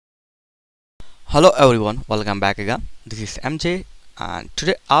Hello everyone, welcome back again. This is MJ and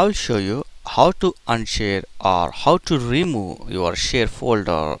today I will show you how to unshare or how to remove your share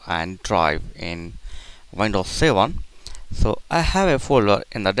folder and drive in Windows 7. So I have a folder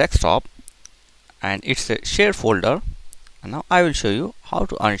in the desktop and it's a share folder, and now I will show you how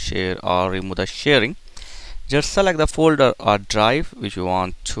to unshare or remove the sharing. Just select the folder or drive which you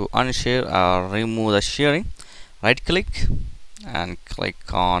want to unshare or remove the sharing. Right click and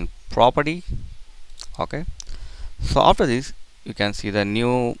click on property. Okay, so after this you can see the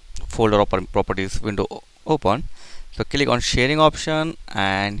new folder open properties window open. So click on sharing option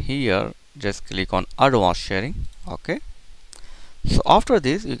and here just click on advanced sharing. Okay, so after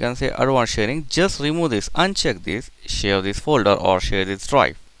this you can say advanced sharing, just remove this, uncheck this, share this folder or share this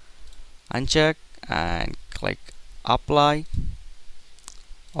drive, uncheck and click apply.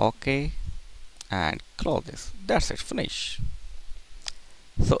 Okay, and close this. That's it, finish.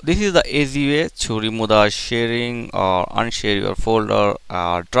 So this is the easy way to remove the sharing or unshare your folder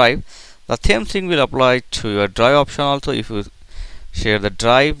or drive. The same thing will apply to your drive option also. If you share the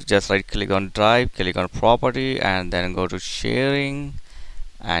drive, just right click on drive, click on property and then go to sharing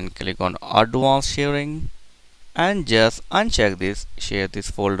and click on advanced sharing and just uncheck this, share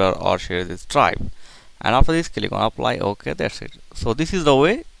this folder or share this drive, and after this click on apply. Okay, that's it. So this is the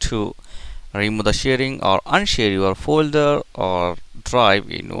way to remove the sharing or unshare your folder or drive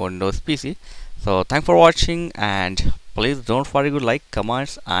in Windows PC. So thanks for watching and please don't forget to like,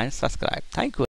 comments and subscribe. Thank you.